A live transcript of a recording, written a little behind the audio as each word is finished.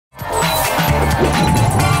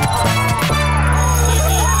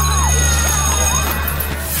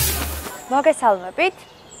მოგესალმებით.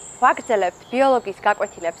 ვაგრძელებთ ბიოლოგიის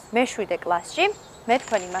გაკვეთილებს მე-7 კლასში. მე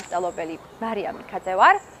თქვენი მასწავლებელი მარიამ მიქაძე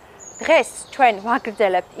ვარ. დღეს ჩვენ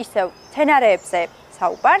ვაგრძელებთ ისევ მცენარეებზე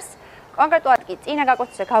საუბარს. კონკრეტულად კი წინა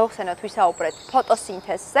გაკვეთილზე გავხსენოთ ვისაუბრეთ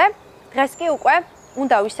ფოტოსინთეზზე. დღეს კი უკვე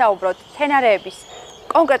უნდა ვისაუბროთ მცენარეების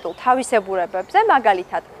კონკრეტულ თავისებურებებზე,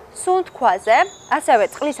 მაგალითად სუნთქვაზე, ასევე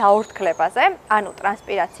წყლის აორთქლებაზე, ანუ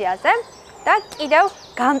ტრანსპირაციაზე და კიდევ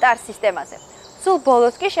გამტარ სისტემაზე. სულ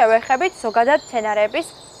ბოლოს კი შევეხებით ზოგადად მცენარეების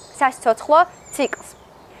სასიცოცხლო ციკლს.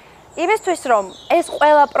 იმისთვის რომ ეს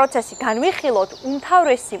ყველა პროცესი განვიხილოთ,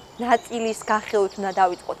 უმთავრესი ნაწილის განხილვით უნდა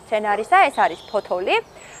დავიწყოთ მცენარისა, ეს არის ფოთოლი,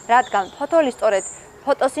 რადგან ფოთოლი სწორედ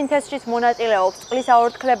ფოტოსინთეზშიც მონაწილეობს, წყლის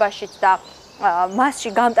აორთქლებაშიც და მასში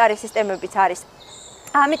გამტარი სისტემებიც არის.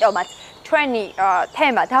 ამიტომაც ჩვენი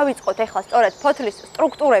თემა დავიწყოთ ახლა სწორედ ფოთლის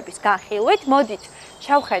სტრუქტურების განხილვით. მოდით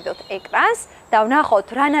შევხედოთ ეკრანს და ვნახოთ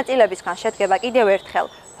რა ნაწილებისგან შედგება კიდევ ერთხელ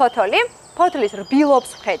ფოთოლი. ფოთლის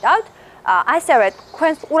რბილობს ვხედავთ, ასევე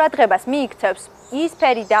თქვენს ყურადღებას მიიქცევს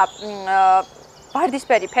იისფერი და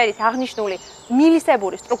ვარდისფერი ფერით აღნიშნული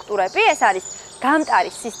მილისებური სტრუქტურები. ეს არის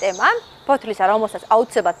გამტარი სისტემა ფოთლისა, რომელსაც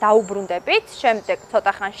აუცილებლად დაუბრუნდებით შემდეგ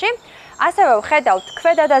ცოტა ხანში. ასევე ვხედავთ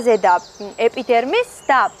ქვედა და ზედა ეპიდერმისს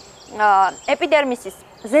და ეპიდერმისის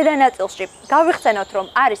ზედა ნაწილში გავიხსენოთ, რომ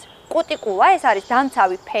არის კუტიკულა, ეს არის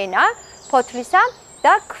დამცავი ფენა ფოთლისა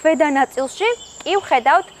და ქვედა ნაწილში კი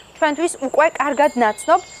ვხედავთ ჩვენთვის უკვე კარგად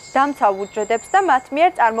ნაცნობ დამცავ უჯრედებს და მათ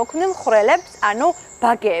მიერ წარმოქმნილ ხვრელებს, ანუ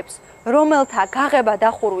ბაგეებს, რომელთა გაღება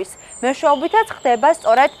დახურვის მეშვეობითაც ხდება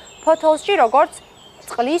სწორედ ფოთოლში, როგორც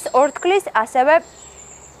წყლის ორთქლის, ასევე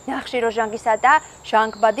ნახშირორჟანგისა და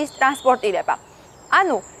ჟანგბადის ტრანსპორტირება.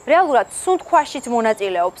 ანუ რეალურად სუნთქვაშიც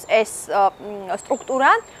მონაწილეობს ეს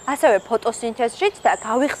სტრუქტურა, ასევე ფოტოსინთეზშიც და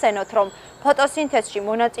გავიხსენოთ, რომ ფოტოსინთეზში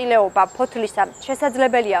მონაწილეობა ფოთლისა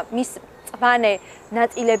შესაძლებელია მის მწვანე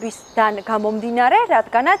ნაწილებისგან გამომდინარე,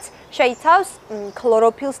 რადგანაც შეიცავს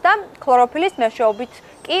ქლოროფილს და ქლოროფილის მეშვეობით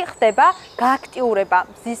კი ხდება გააქტიურება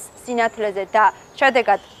მზის სინათლეზე და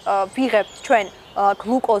შედეგად ვიღებთ ჩვენ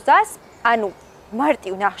გლუკოზას, ანუ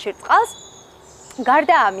მარტივ ნახშირწყალს.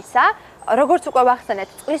 გარდა ამისა, როგორც უკვე ვახსენეთ,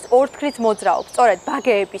 წყლის ორთქლიც მოძრაობს სწორედ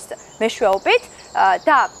ბაგეების მეშვეობით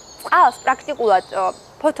და წყალს პრაქტიკულად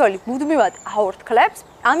ფოთოლი მუდმივად აორთქლებს.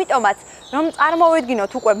 ამიტომაც, რომ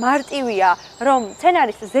წარმოვიდგინოთ, უკვე მარტივია, რომ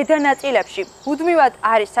მცენარის ზედა ნაწილებში მუდმივად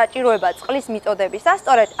არის საჭიროება წყლის მიწოდებისა,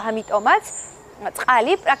 სწორედ ამიტომაც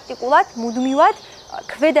წყალი პრაქტიკულად მუდმივად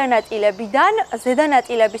ქვედა ნაწილებიდან ზედა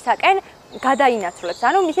ნაწილებისაკენ გადაინაცვლებს.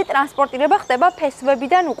 ანუ მისი ტრანსპორტირება ხდება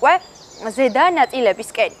ფესვებიდან უკვე ზედა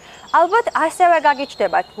ნაწილებისკენ. ალბათ ასევე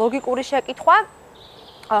გაგიჩნდებათ ლოგიკური შეკითხვა,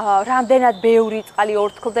 რამდენად ბევრი წყალი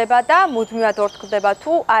ორთქლდება და მუდმივად ორთქლდება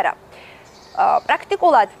თუ არა.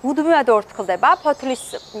 პრაქტიკულად მუდმივად ორთქლდება ფოთლის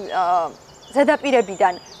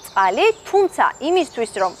ზედაპირებიდან წყალი, თუმცა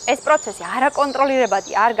იმისთვის, რომ ეს პროცესი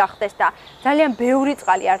არაკონტროლირებადი არ გახდეს და ძალიან ბევრი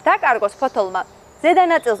წყალი არ დაკარგოს ფოთოლმა, ზედა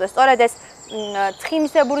ნაწილზე სწორედ ეს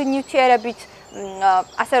ცხიმისებური ნივთიერებით,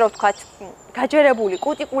 ასე რომ ვთქვათ, გაჯერებული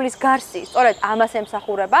კუტიკულის გარსი სწორედ ამას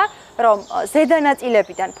ემსახურება, რომ ზედა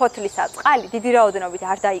ნაწილებიდან ფოთლისა წყალი დიდი რაოდენობით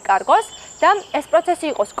არ დაიკარგოს და ეს პროცესი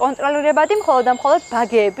იყოს კონტროლირებადი მხოლოდ და მხოლოდ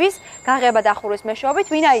ბაგეების გაღება დახურვის მეშვეობით,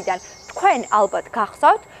 ვინაიდან თქვენ ალბათ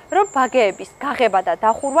გახსოვთ, რომ ბაგეების გაღება და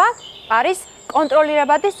დახურვა არის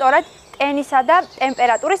კონტროლირებადი სწორედ ტენისა და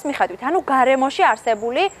ტემპერატურის მიხედვით, ანუ გარემოში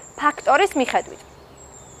არსებული ფაქტორის მიხედვით.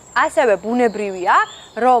 ასევე ბუნებრივია,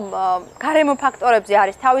 რომ გარემო ფაქტორებზე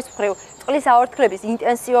არის თავის მხრივ წყლის აორთქლების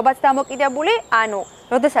ინტენსივობაც დამოკიდებული, ანუ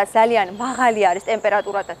როდესაც ძალიან მაღალი არის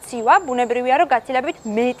ტემპერატურა და ცივა, ბუნებრივია, რომ გაცილებით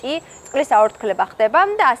მეტი წყლის აორთქლება ხდება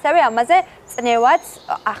და ასევე ამაზე წნევაც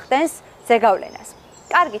ახდენს ზეგავლენას.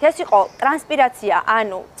 კარგით, ეს იყო ტრანსპირაცია,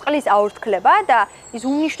 ანუ წყლის აორთქლება და ის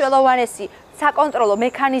უმნიშვნელოვანესი საკონტროლო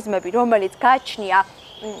მექანიზმები, რომელიც გააჩნია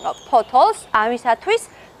ფოთოლს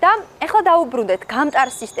ამისათვის. და ეხლა დავუბრუნდეთ გამტარ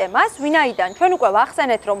სისტემას, ვინაიდან ჩვენ უკვე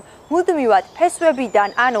ვახსენეთ, რომ მუდმივად ფესვებიდან,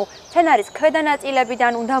 ანუ მცენარის ქვედა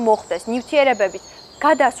ნაწილებიდან უნდა მოხდეს ნივთიერებების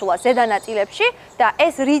გადასვლა ზედა ნაწილებში და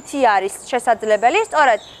ეს რითი არის შესაძლებელი,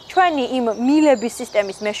 სწორედ ჩვენი იმ მილების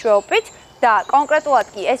სისტემის მეშვეობით და კონკრეტულად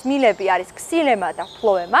კი ეს მილები არის ქსილემა და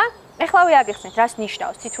ფლოემა. ეხლა ვიაგიხსნით, რას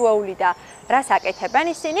ნიშნავს თითოეული და რას აკეთებენ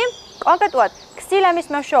ისინი. კონკრეტულად ქსილემის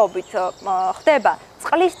მეშვეობით ხდება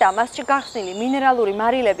წყლის და მასში გახსნილი მინერალური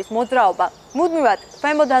მარილების მოძრაობა მუდმივად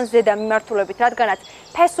ქვემოდან ზედა მიმართულებით, რადგანაც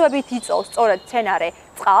ფესვებით იწოვს სწორედ მცენარე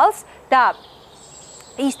წყალს და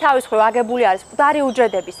ის თავის მხრივ აგებული არის მკვდარი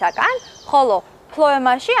უჯრედებისაგან, ხოლო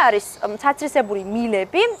ფლოემაში არის მცაცრისებური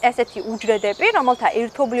მილები, ესეთი უჯრედები, რომელთა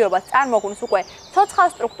ერთობლიობას წარმოქმნის უკვე ცოცხალ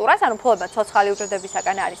სტრუქტურას, ანუ ფლოემა ცოცხალი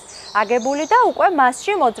უჯრედებისაგან არის აგებული და უკვე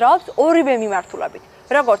მასში მოძრაობს ორივე მიმართულებით.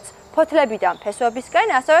 როგორც ფოთლებიდან ფესვებისკენ,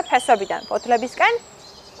 ასევე ფესვებიდან ფოთლებისკენ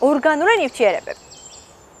ორგანული ნივთიერებები.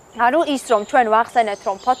 ანუ ის რომ ჩვენ ვახსენეთ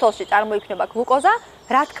რომ ფოთოლში წარმოიქმნება გლუკოზა,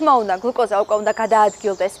 რა თქმა უნდა გლუკოზა უკვე უნდა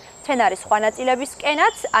გადაადგილდეს მცენარის სხვა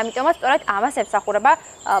ნაწილებისკენაც, ამიტომაც სწორედ ამას ემსახურება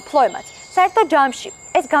ფლოემაც. საერთო ჯამში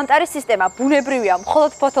ეს გამტარი სისტემა ბუნებრივია,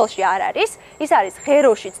 მხოლოდ ფოთოლში არ არის, ის არის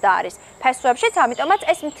ღეროშიც და არის ფესვებშიც, ამიტომაც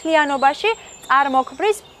ეს მთლიანობაში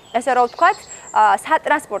წარმოქმნის, ესე რომ ვთქვათ,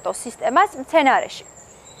 სატრანსპორტო სისტემას მცენარეში.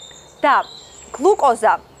 და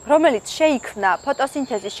გლუკოზა, რომელიც შეიქმნა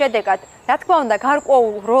ფოტოსინთეზის შედეგად, რა თქმა უნდა,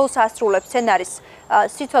 გარკვეულ როლს ასრულებს მცენარის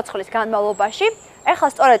სიცოცხლის განმავლობაში. ეხლა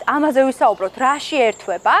სწორედ ამაზე ვისაუბროთ, რა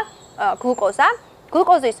შეერთვება გლუკოზა.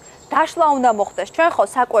 გლუკოზის დაშლა უნდა მოხდეს, ჩვენ ხო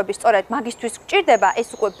საკვების სწორედ მაგისთვის გვჭირდება, ეს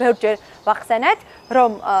უკვე ბევრჯერ ვახსენეთ,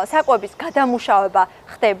 რომ საკვების გადამუშავება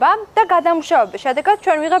ხდება და გადამუშავების შედეგად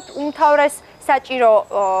ჩვენ ვიღებთ უმთავრეს საჭირო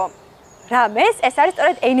რამეს, ეს არის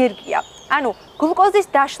სწორედ ენერგია. ანუ გლუკოზის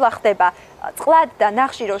დაშლა ხდება წყლად და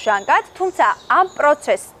ნახშირო ჟანგად, თუმცა ამ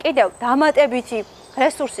პროცესს კიდევ დამატებითი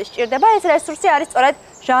რესურსი სჭირდება, ეს რესურსი არის სწორედ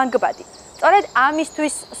ჟანგბადი. სწორედ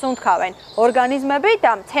ამისთვის სუნთქავენ ორგანიზმები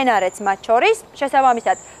და მცენარეც მათ შორის,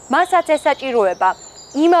 შესაბამისად, მასაც ესაჭიროება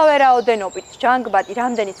იმავე რაოდენობით ჟანგბადი,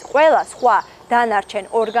 რამდენიც ყველა სხვა დანარჩენ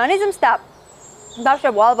ორგანიზმს და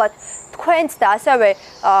ბავშვებო, ალბათ თქვენც და ასევე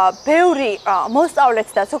ბევრი მოსწავლეც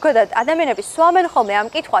და ზოგადად ადამიანები სვამენ ხოლმე ამ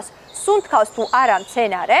კითხვას, სუნთქავს თუ არა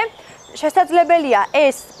მცენარე. შესაძლებელია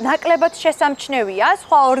ეს ნაკლებად შესამჩნევია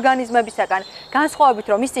სხვა ორგანიზმებისაგან, განსხვავებით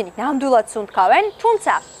რომ ისინი ნამდვილად სუნთქავენ,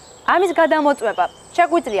 თუმცა ამის გადამოწმება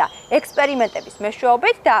შეგვიძლია ექსპერიმენტების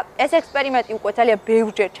მეშვეობით და ეს ექსპერიმენტი უკვე ძალიან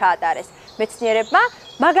ბევრჯერ ჩაატარეს მეცნიერებმა.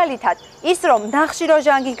 მაგალითად, ის რომ ნახშირო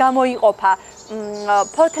ჟანგი გამოიყოფა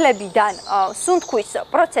ფოთლებიდან სუნთქვის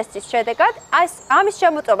პროცესის შედეგად, ამის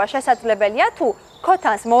შემოწმება შესაძლებელია თუ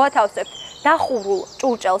ქოთანს მოვათავსებთ დახურულ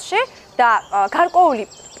ჭურჭელში და გარკვეული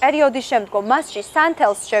პერიოდის შემდგომ მასში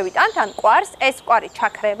სანთელს შევიტანთ, ან კვარს, ეს კვარი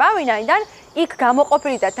ჩაქრება, ვინაიდან იქ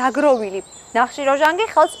გამოყოფილი და დაგროვილი ნახშირო ჟანგი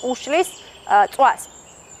ხელს უშლის წვას.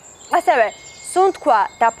 ასევე სუნთქვა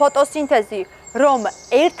და ფოტოსინთეზი რომ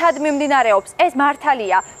ერთად მიმდინარეობს, ეს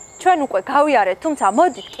მართალია, ჩვენ უკვე გავიარეთ, თუმცა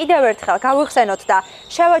მოდით კიდევ ერთხელ გავიხსენოთ და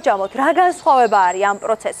შევაჯამოთ, რა განსხვავება არის ამ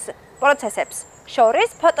პროცესებს შორის.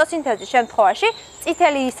 ფოტოსინთეზის შემთხვევაში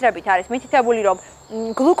წითელი ისრებით არის მითითებული, რომ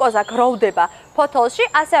გლუკოზა გროვდება ფოთოლში,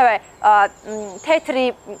 ასევე თეთრი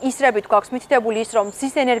ისრებით გვაქვს მითითებული ის, რომ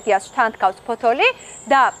მზის ენერგიას შთანთქავს ფოთოლი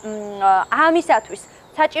და ამისათვის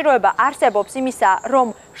საჭიროება არსებობს იმისა, რომ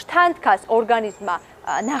შთანთქას ორგანიზმმა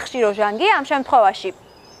ნახშირო ჟანგი, ამ შემთხვევაში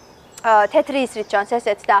თეთრი ისრით ჩანს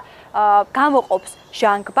ესეც და გამოყოფს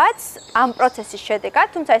ჟანგბადს ამ პროცესის შედეგად,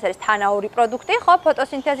 თუმცა ეს არის თანაური პროდუქტი, ხო,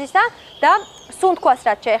 ფოტოსინთეზისა და სუნთქვას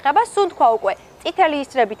რაც შეეხება, სუნთქვა უკვე წითელი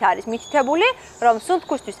ისრებით არის მითითებული, რომ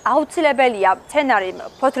სუნთქვისთვის აუცილებელია მცენარე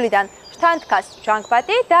ფოთლიდან შთანთქას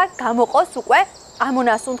ჟანგბადი და გამოყოს უკვე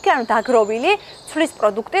ამონასუნთქი, ანუ დაგროვილი ცვლის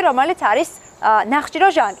პროდუქტი, რომელიც არის ნახშირო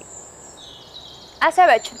ჟანგი.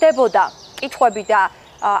 ასევე ჩნდებოდა კითხვები და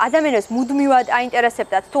ადამიანებს მუდმივად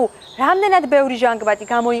აინტერესებდათ თუ რამდენად ბევრი ჟანგბადი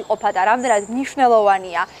გამოიყოფა და რამდენად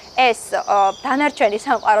მნიშვნელოვანია ეს დანარჩენი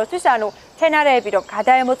სამყაროსთვის, ანუ მცენარეები რომ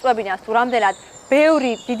გადაემოწმებინათ თუ რამდენად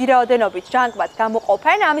ბევრი დიდი რაოდენობით ჟანგბადს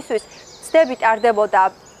გამოყოფენ, ამისთვის ცდები ტარდებოდა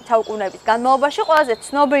საუკუნეების განმავლობაში. ყველაზე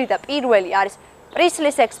ცნობილი და პირველი არის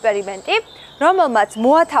პრისლის ექსპერიმენტი, რომელმაც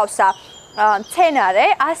მოათავსა მცენარე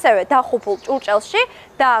ასევე დახუფულ ჭურჭელში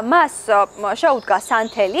და მას შეუდგა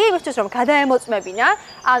სანთელი, იმისთვის რომ გადაემოწმებინა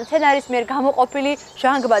ამ მცენარის მიერ გამოყოფილი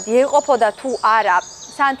ჟანგბადი ეყოფოდა თუ არა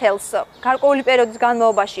სანთელს გარკვეული პერიოდის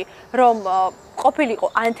განმავლობაში, რომ ყოფილიყო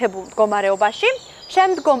ანთებულ მდგომარეობაში.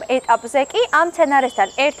 შემდგომ ეტაპზე კი ამ მცენარესთან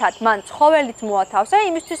ერთად მან ცხოველიც მოათავსა,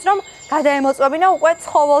 იმისთვის რომ გადაემოწმებინა უკვე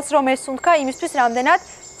ცხოველს რომ ესუნთქა, იმისთვის რამდენად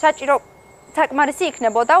საჭირო საკმარისი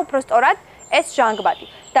იქნებოდა უფრო სწორად ეს ჟანგბადი.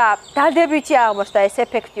 და დადებითი აღმოჩნდა ეს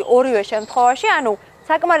ეფექტი ორივე შემთხვევაში, ანუ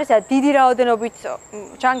საკმარისად დიდი რაოდენობით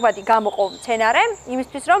ჟანგბადი გამოყო მცენარე,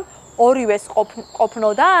 იმისთვის რომ ორივეს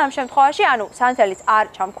ყოფნოდა ამ შემთხვევაში, ანუ სანთელიც არ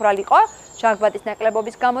ჩამქრალიყო ჟანგბადის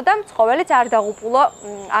ნაკლებობის გამო და ცხოველიც არ დაღუპულო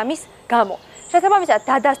ამის გამო. შესაბამისად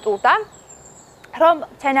დადასტურდა, რომ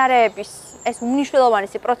მცენარეების ეს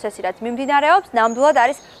უმნიშვნელოვანესი პროცესი, რაც მიმდინარეობს, ნამდვილად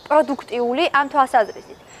არის პროდუქტიული ამ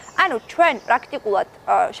თვალსაზრისით. ანუ ჩვენ პრაქტიკულად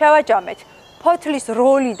შევაჯამეთ ფოთლის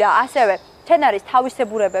როლი და ასევე მცენარის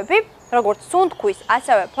თავისებურებები, როგორც სუნთქვის,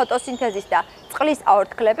 ასევე ფოტოსინთეზის და წყლის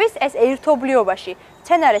აორთქლების, ეს ერთობლიობაში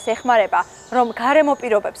მცენარეს ეხმარება, რომ გარემო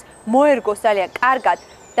პირობებს მოერგოს ძალიან კარგად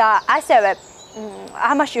და ასევე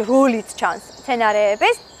ამაში როლიც ჩანს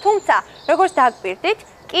მცენარეების, თუმცა როგორც დაგვირდით,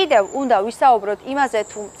 კიდევ უნდა ვისაუბროთ იმაზე,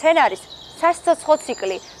 თუ მცენარის სასიცოცხლო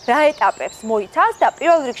ციკლი რა ეტაპებს მოიცავს და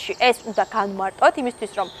პირველ რიგში ეს უნდა განვმარტოთ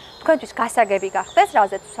იმისთვის, რომ თქვენთვის გასაგები გახდეს,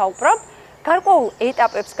 რაზეც ვსაუბრობ. გარკვეულ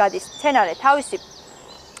ეტაპებს გადის მცენარე თავისი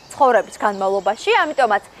ცხოვრების განმავლობაში,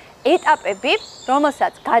 ამიტომაც ეტაპები,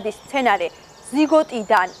 რომელსაც გადის მცენარე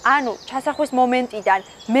ზიგოტიდან, ანუ ჩასახვის მომენტიდან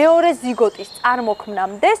მეორე ზიგოტის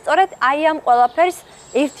წარმოქმნამდე, სწორედ აი ამ ყველაფერს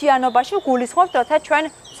ერთიანობაში გულისხმობთ, როცა ჩვენ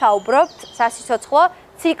საუბრობთ სასიცოცხლო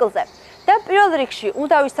ციკლზე. და პირველ რიგში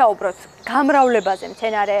უნდა ვისაუბროთ გამრავლებაზე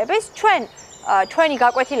მცენარეების, ჩვენი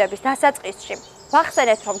გაკვეთილების დასაწყისში.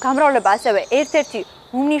 ვახსენეთ, რომ გამრავლება ასევე ერთ-ერთი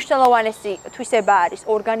უმნიშვნელოვანესი თვისება არის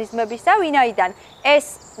ორგანიზმებისა, ვინაიდან ეს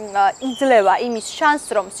იძლევა იმის შანსს,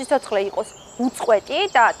 რომ სიცოცხლე იყოს უწყვეტი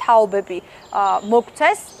და თაობები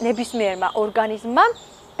მოგცეს ნებისმიერმა ორგანიზმმა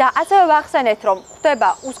და ასევე ვახსენეთ, რომ ხდება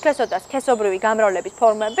უსქესო და სქესობრივი გამრავლების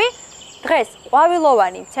ფორმები. დღეს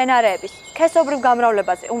ყვავილოვანი მცენარეების სქესობრივ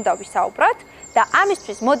გამრავლებაზე უნდა ვისაუბროთ და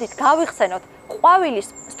ამისთვის მოდით გავიხსენოთ ყვავილის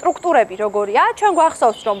სტრუქტურები როგორია. ჩვენ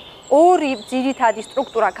გვახსოვს, რომ ორი ძირითადი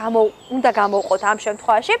სტრუქტურა უნდა გამოვყოთ ამ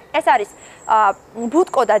შემთხვევაში. ეს არის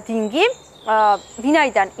ბუტკო და დინგი,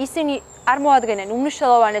 ვინაიდან ისინი წარმოადგენენ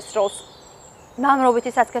უმნიშვნელოვანეს როლს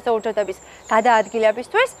მამრობითი სასქესო უჯრედების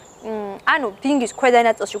გადაადგილებისთვის. ანუ დინგის ქვედა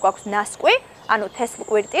ნაწილში გვაქვს ნასკვი, ანუ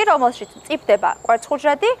თესლკვირტი, რომელშიც მწიფდება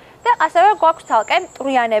კვერცხუჯრედი და ასევე გვაქვს თალკე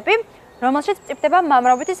მტვრიანები, რომელშიც მწიფდება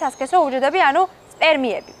მამრობითი სასქესო უჯრედები, ანუ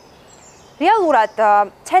სპერმიები. რეალურად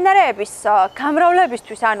მცენარეების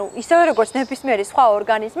გამრავლებისთვის, ანუ ისევე როგორც ნებისმიერი სხვა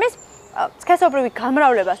ორგანიზმის, სქესობრივი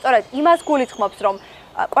გამრავლება სწორედ იმას გულისხმობს, რომ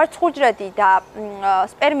კვერცხუჯრედი და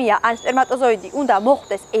სპერმია ან სპერმატოზოიდი უნდა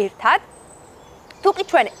მოხვდეს ერთად. თუკი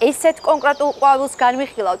ჩვენ ესეთ კონკრეტულ ყვავილს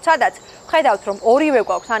განვიხილავთ, სადაც ხედავთ, რომ ორივე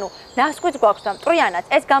გვაქვს, ანუ ნასკვიც გვაქვს და მტვრიანაც,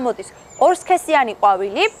 ეს გამოდის ორსქესიანი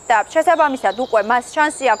ყვავილი და შესაბამისად უკვე მას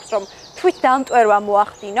შანსი აქვს, რომ თვით დამტვერვა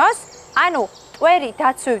მოახდინოს, ანუ მტვერი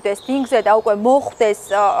დაცვივდეს დინგზე და უკვე მოხვდეს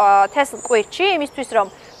თესლკვირტში, იმისთვის რომ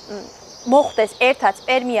მოხვდეს ერთად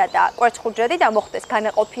სპერმია და კვერცხუჯრედი და მოხდეს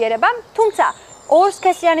განაყოფიერება, თუმცა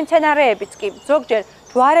ორსქესიანი მცენარეებიც კი ზოგჯერ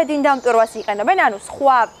ჯვარედინ დამტვერვას იყენებენ, ანუ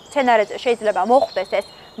სხვა მცენარეზე შეიძლება მოხვდეს ეს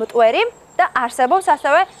მტვერი და არსებობს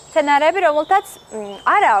ასევე მცენარეები, რომელთაც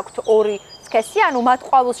არ აქვთ ორი სქესი, ანუ მათ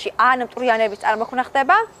ყვავილში ან მტვრიანების წარმოქმნა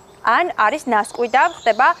ხდება, ან არის ნასკვი და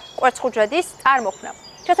ხდება კვერცხუჯრედის წარმოქმნა.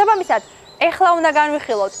 შესაბამისად, ეხლა უნდა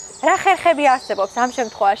განვიხილოთ, რა ხერხები არსებობს ამ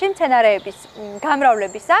შემთხვევაში მცენარეების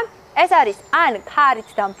გამრავლებისა. ეს არის ან ქარით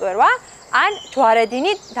დამტვერვა, ან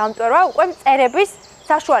ჯვარედინით დამტვერვა უკვე მწერების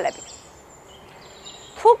საშუალებით.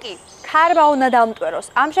 თუკი ქარმა უნდა დამტვეროს,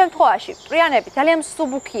 ამ შემთხვევაში მტვრიანები ძალიან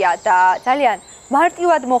მსუბუქია და ძალიან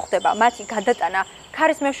მარტივად მოხდება მათი გადატანა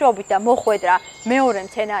ქარის მეშვეობით და მოხვედრა მეორე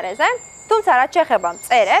მცენარეზე. თუმცა რაც შეეხება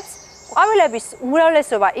მწერებს, ყვავილების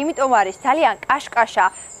უმრავლესობა იმიტომ არის ძალიან კაშკაშა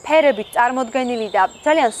ფერებით წარმოდგენილი და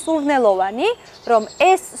ძალიან სურნელოვანი, რომ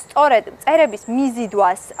ეს სწორედ მწერების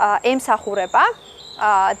მიზიდვას ემსახურება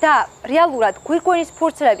და რეალურად გვირგვინის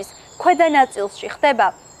ფურცლების ქვედა ნაწილში ხდება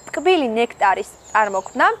ტკბილი ნექტარის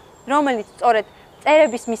წარმოქმნა, რომელიც სწორედ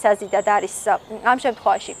მწერების მისაზიდად არის ამ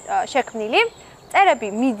შემთხვევაში შექმნილი. მწერები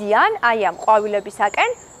მიდიან აი ამ ყვავილებისაკენ,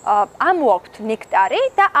 ამოაქვთ ნექტარი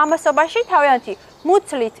და ამასობაში თავიანთი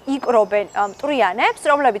მუცლით იკრობენ მტვრიანებს,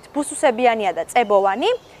 რომლებიც ბუსუსებიანია და წებოვანი.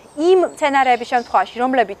 იმ მცენარეების შემთხვევაში,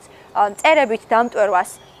 რომლებიც მწერებით დამტვერვას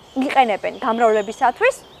იყენებენ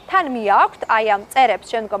გამრავლებისათვის, თან მიაქვთ აი ამ მწერებს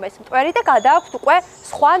შემდგომ ეს მტვერი და გადააქვთ უკვე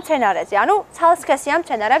სხვა მცენარეზე, ანუ ცალსქესიან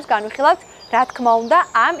მცენარეებს განვიხილავთ, რა თქმა უნდა,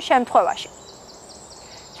 ამ შემთხვევაში.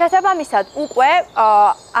 შესაბამისად, უკვე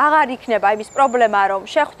აღარ იქნება იმის პრობლემა, რომ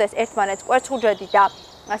შეხვდეს ერთმანეთს კვერცხუჯრედი და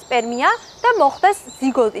სპერმია და მოხდეს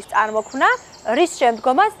ზიგოტის წარმოქმნა, რის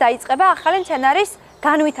შემდგომაც დაიწყება ახალი მცენარის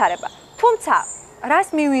განვითარება. თუმცა, რას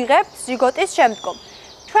მივიღებთ ზიგოტის შემდგომ?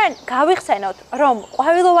 ჩვენ გავიხსენოთ, რომ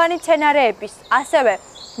ყვავილოვანი მცენარეების ასევე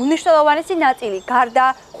უმნიშვნელოვანესი ნაწილი გარდა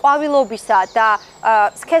ყვავილობისა და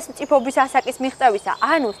სქესმწიფობის ასაკის მიღწევისა,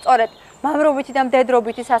 ანუ სწორედ მამრობითი და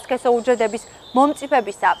მდედრობითი სასქესო უჯრედების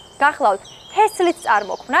მომწიფებისა, გახლავთ თესლის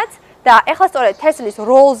წარმოქმნაც და ეხლა სწორედ თესლის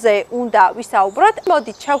როლზე უნდა ვისაუბროთ.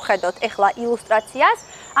 მოდით შევხედოთ ეხლა ილუსტრაციას.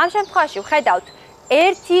 ამ შემთხვევაში ვხედავთ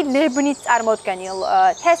ერთი ლებნით წარმოდგენილ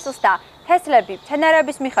თესლს და თესლები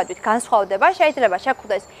მცენარეების მიხედვით განსხვავდება, შეიძლება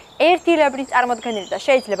შეგვხვდეს ერთი ლებნით წარმოდგენილი და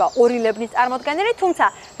შეიძლება ორი ლებნით წარმოდგენილი, თუმცა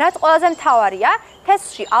რაც ყველაზე მთავარია,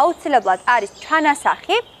 თესლში აუცილებლად არის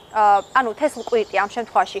ჩანასახი, ანუ თესლკვირტი ამ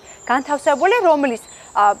შემთხვევაში განთავსებული, რომლის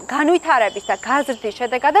განვითარების და გაზრდის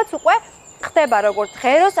შედეგადაც უკვე ხდება როგორც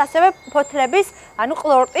ღეროს, ასევე ფოთლების, ანუ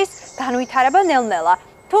ყლორტის განვითარება ნელ-ნელა.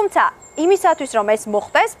 თუმცა იმისათვის რომ ეს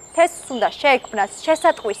მოხდეს, თესლს უნდა შეექმნას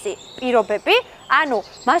შესატყვისი პირობები, ანუ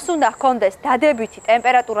მას უნდა ჰქონდეს დადებითი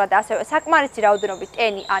ტემპერატურა და ასევე საკმარისი რაოდენობით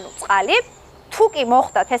ტენი, ანუ წყალი. თუ კი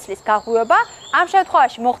მოხდა თესლის გაღვივება, ამ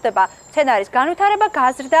შემთხვევაში მოხდება მცენარის განვითარება,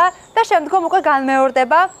 გაზრდა და შემდგომ უკვე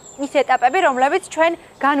განმეორდება ის ეტაპები, რომლებიც ჩვენ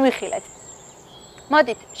განვიხილეთ.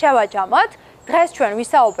 მოდით შევაჯამოთ. დღეს ჩვენ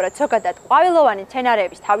ვისაუბრეთ ზოგადად ყვავილოვანი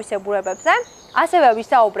მცენარეების თავისებურებებზე, ასევე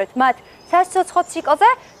ვისაუბრეთ მათ სასიცოცხლო ციკლზე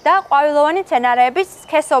და ყვავილოვანი მცენარეების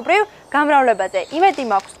სქესობრივ გამრავლებაზე. იმედი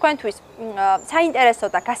მაქვს თქვენთვის საინტერესო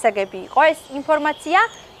და გასაგები იყო ეს ინფორმაცია.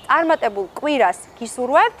 წარმატებულ კვირას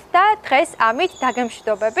გისურვებთ და დღეს ამით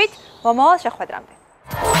დაგემშვიდობებით მომავალ შეხვედრამდე.